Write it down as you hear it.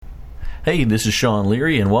Hey, this is Sean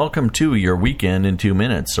Leary, and welcome to your Weekend in 2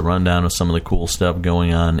 Minutes, a rundown of some of the cool stuff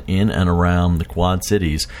going on in and around the Quad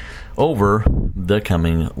Cities over the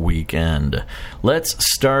coming weekend. Let's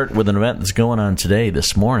start with an event that's going on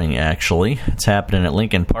this morning, actually. It's happening at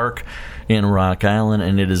Lincoln Park in Rock Island,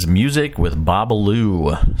 and it is Music with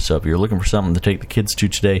Babalu. So if you're looking for something to take the kids to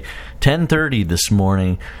today, 10:30 this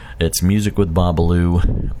morning, it's Music with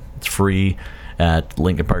Babalu. It's free at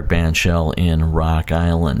Lincoln Park Bandshell in Rock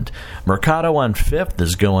Island. Mercado on 5th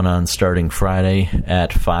is going on starting Friday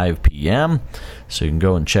at 5 p.m., so you can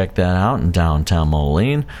go and check that out in downtown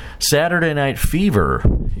Moline. Saturday Night Fever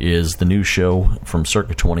is the new show from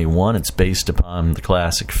Circa 21. It's based upon the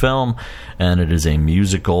classic film, and it is a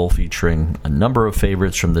musical featuring a number of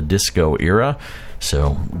favorites from the disco era,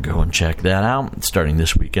 so go and check that out. It's starting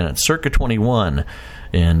this weekend at Circa 21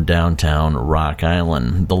 in downtown Rock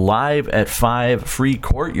Island. The Live at 5 Free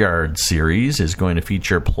Courtyard series is going to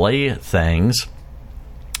feature Playthings.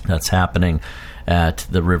 That's happening at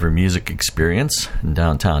the River Music Experience in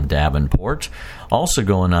downtown Davenport. Also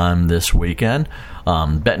going on this weekend,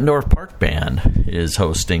 Bettendorf Park Band is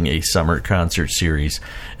hosting a summer concert series,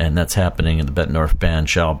 and that's happening at the Bettendorf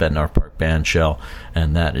Park Bandshell,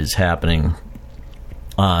 and that is happening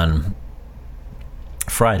on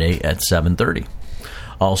Friday at 7:30.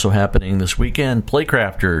 Also happening this weekend,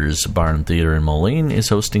 Playcrafters Barn Theater in Moline is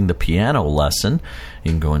hosting the piano lesson.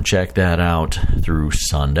 You can go and check that out through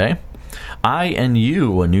Sunday. I and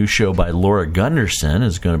You, a new show by Laura Gunderson,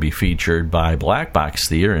 is going to be featured by Black Box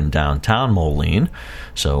Theater in downtown Moline.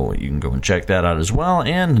 So you can go and check that out as well.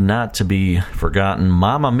 And not to be forgotten,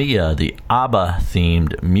 Mamma Mia, the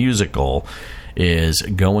ABBA-themed musical, is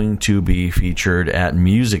going to be featured at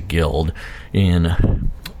Music Guild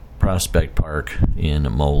in Prospect Park in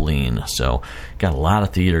Moline. So got a lot of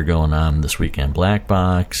theater going on this weekend. Black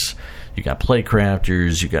Box, you got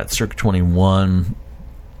Playcrafters, you got Circa 21,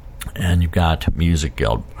 and you've got Music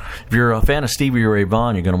Guild. If you're a fan of Stevie Ray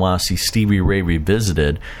Vaughan, you're going to want to see Stevie Ray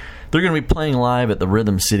Revisited. They're going to be playing live at the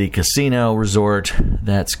Rhythm City Casino Resort.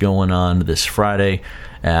 That's going on this Friday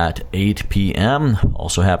at 8 p.m.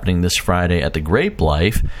 Also happening this Friday at the Grape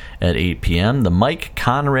Life at 8 p.m. The Mike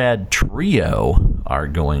Conrad Trio are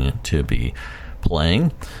going to be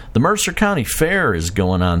playing. The Mercer County Fair is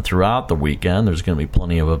going on throughout the weekend. There's going to be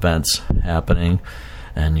plenty of events happening,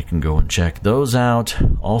 and you can go and check those out.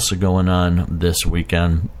 Also going on this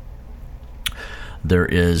weekend, there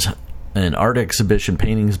is an art exhibition,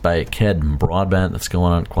 paintings by Ked Broadbent, that's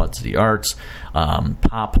going on at Quad City Arts.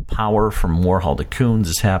 Pop Power from Warhol to Coons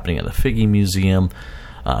is happening at the Figge Museum.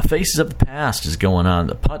 Faces of the Past is going on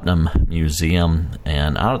at the Putnam Museum.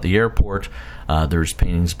 And out at the airport, there's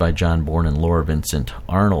paintings by John Bourne and Laura Vincent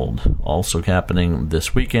Arnold. Also happening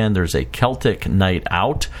this weekend, there's a Celtic Night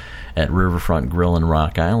Out at Riverfront Grill in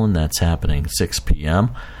Rock Island. That's happening 6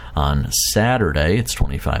 p.m. on Saturday. It's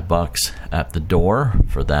 $25 at the door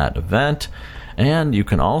for that event. And you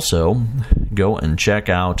can also go and check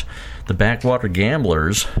out the Backwater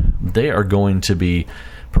Gamblers. They are going to be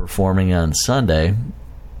performing on Sunday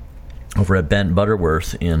over at Bent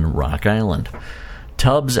Butterworth in Rock Island.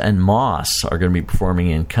 Tubbs and Moss are going to be performing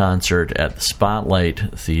in concert at the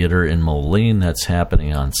Spotlight Theater in Moline. That's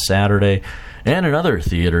happening on Saturday. And another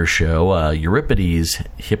theater show, Euripides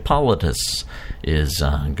Hippolytus, is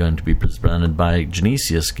going to be presented by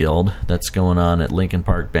Genesius Guild. That's going on at Lincoln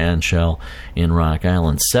Park Bandshell in Rock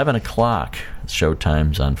Island. 7 o'clock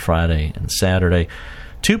showtimes on Friday and Saturday.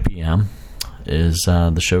 2 p.m. is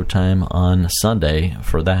the showtime on Sunday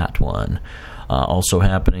for that one. Also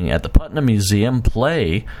happening at the Putnam Museum,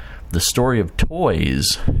 Play, The Story of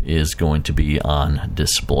Toys is going to be on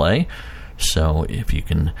display. So if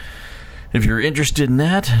you're interested in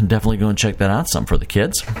that, definitely go and check that out. Some for the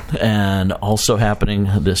kids. And also happening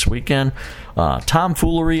this weekend,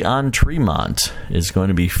 Tomfoolery on Tremont is going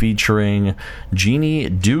to be featuring Jeannie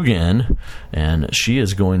Dugan, and she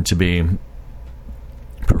is going to be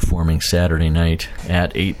performing Saturday night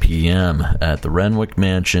at 8 p.m. at the Renwick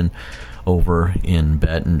Mansion over in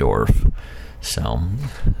Bettendorf. So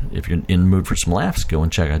if you're in the mood for some laughs, go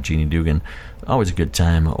and check out Jeannie Dugan. Always a good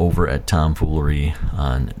time over at Tomfoolery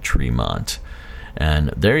on Tremont. And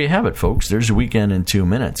there you have it, folks. There's your Weekend in 2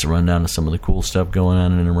 minutes. A rundown of some of the cool stuff going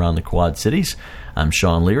on in and around the Quad Cities. I'm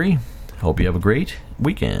Sean Leary. Hope you have a great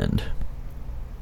weekend.